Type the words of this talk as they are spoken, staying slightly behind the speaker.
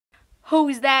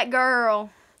Who's that girl?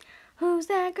 Who's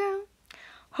that girl?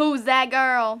 Who's that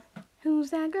girl? Who's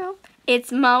that girl?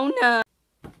 It's Mona.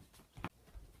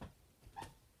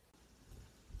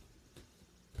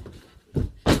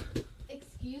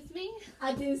 Excuse me?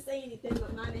 I didn't say anything,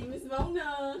 but my name is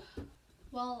Mona.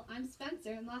 Well, I'm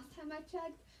Spencer, and last time I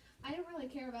checked, I don't really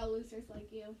care about losers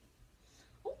like you.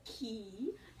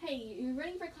 Okay. Hey, you're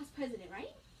running for class president,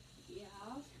 right? Yeah.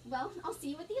 Well, I'll see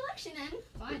you at the election then.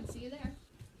 Fine, see you there.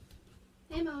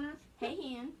 Hey, Mona. Hey,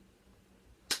 Han.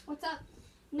 What's up?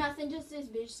 Nothing, just this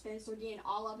bitch Spencer getting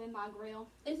all up in my grill.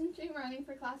 Isn't she running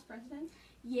for class president?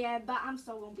 Yeah, but I'm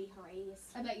still gonna be her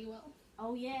ace. I bet you will.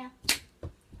 Oh, yeah.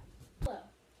 Hello,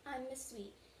 I'm Miss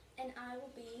Sweet, and I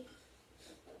will be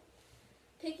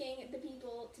picking the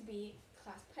people to be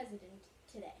class president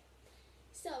today.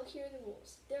 So, here are the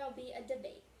rules. There will be a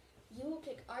debate. You will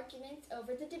pick arguments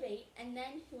over the debate, and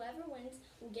then whoever wins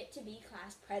will get to be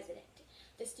class president.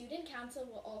 The student council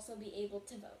will also be able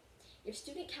to vote. Your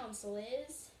student council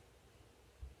is...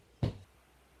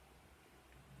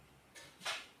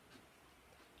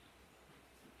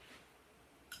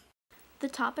 The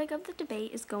topic of the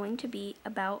debate is going to be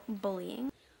about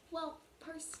bullying. Well,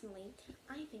 personally,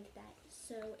 I think that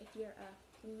so if you're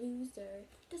a loser,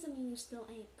 doesn't mean you still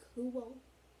ain't cool.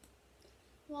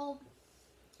 Well,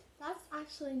 that's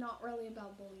actually not really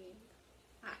about bullying.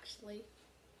 Actually.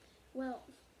 Well,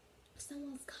 if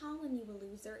someone's calling you a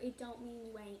loser, it don't mean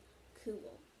you ain't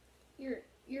cool.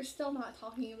 You're still not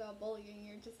talking about bullying.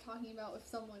 You're just talking about if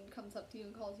someone comes up to you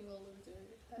and calls you a loser.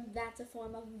 That's a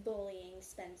form of bullying,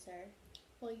 Spencer.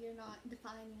 Well, you're not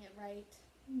defining it right,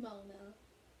 Mona.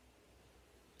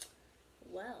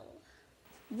 Well,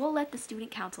 We'll let the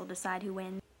student council decide who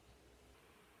wins.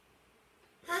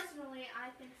 Personally, I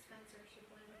think Spencer should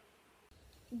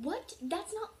win. what?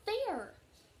 That's not fair.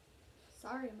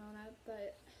 Sorry, Mona,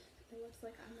 but it looks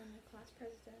like I'm the class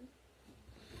president.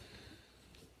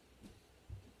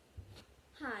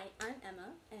 Hi, I'm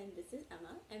Emma, and this is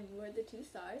Emma, and we're the two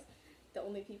stars, the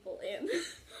only people in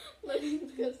Living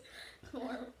Because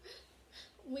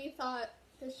we thought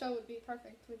the show would be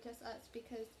perfect with just us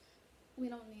because we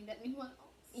don't need anyone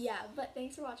else. Yeah, but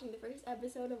thanks for watching the first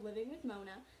episode of Living with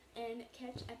Mona, and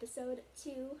catch episode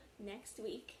 2 next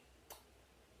week.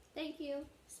 Thank you.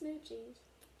 Smoochies.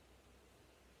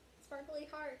 Sparkly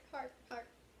heart, heart, heart.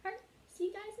 See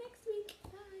you guys next week.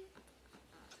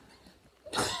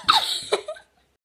 Bye.